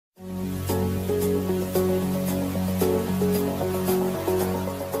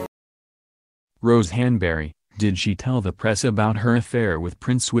Rose Hanbury, did she tell the press about her affair with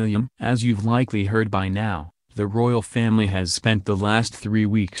Prince William? As you've likely heard by now, the royal family has spent the last 3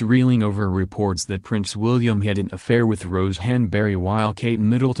 weeks reeling over reports that Prince William had an affair with Rose Hanbury while Kate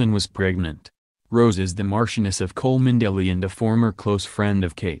Middleton was pregnant. Rose is the Marchioness of Colmondley and a former close friend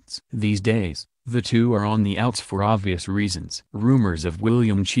of Kate's. These days, the two are on the outs for obvious reasons. Rumors of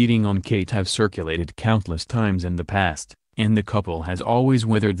William cheating on Kate have circulated countless times in the past, and the couple has always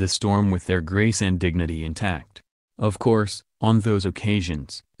weathered the storm with their grace and dignity intact. Of course, on those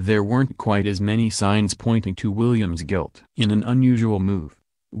occasions, there weren't quite as many signs pointing to William's guilt. In an unusual move,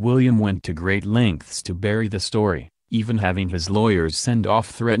 William went to great lengths to bury the story, even having his lawyers send off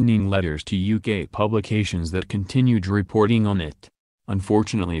threatening letters to UK publications that continued reporting on it.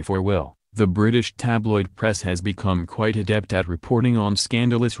 Unfortunately for Will, the British tabloid press has become quite adept at reporting on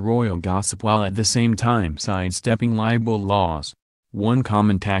scandalous royal gossip while at the same time sidestepping libel laws. One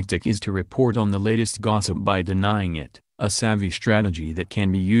common tactic is to report on the latest gossip by denying it, a savvy strategy that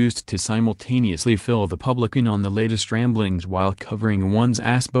can be used to simultaneously fill the public in on the latest ramblings while covering one's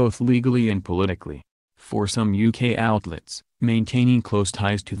ass both legally and politically. For some UK outlets, maintaining close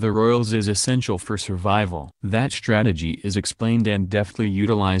ties to the royals is essential for survival. That strategy is explained and deftly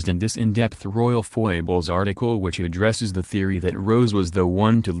utilized in this in-depth Royal Foibles article, which addresses the theory that Rose was the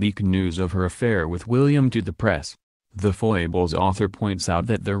one to leak news of her affair with William to the press. The Foibles author points out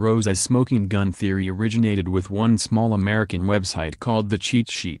that the Rose as smoking gun theory originated with one small American website called The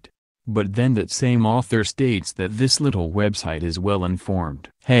Cheat Sheet. But then that same author states that this little website is well informed.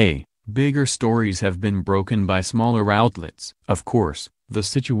 Hey, bigger stories have been broken by smaller outlets. Of course, the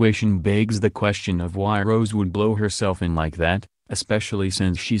situation begs the question of why Rose would blow herself in like that, especially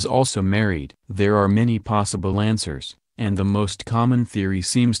since she's also married. There are many possible answers, and the most common theory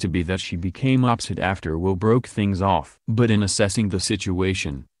seems to be that she became upset after Will broke things off. But in assessing the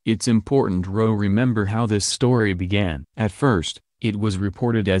situation, it's important to remember how this story began. At first, it was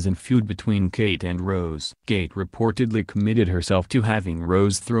reported as a feud between Kate and Rose. Kate reportedly committed herself to having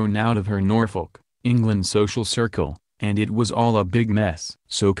Rose thrown out of her Norfolk, England social circle, and it was all a big mess.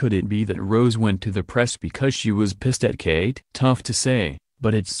 So could it be that Rose went to the press because she was pissed at Kate? Tough to say,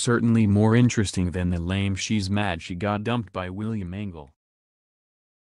 but it's certainly more interesting than the lame "she's mad she got dumped by William angle.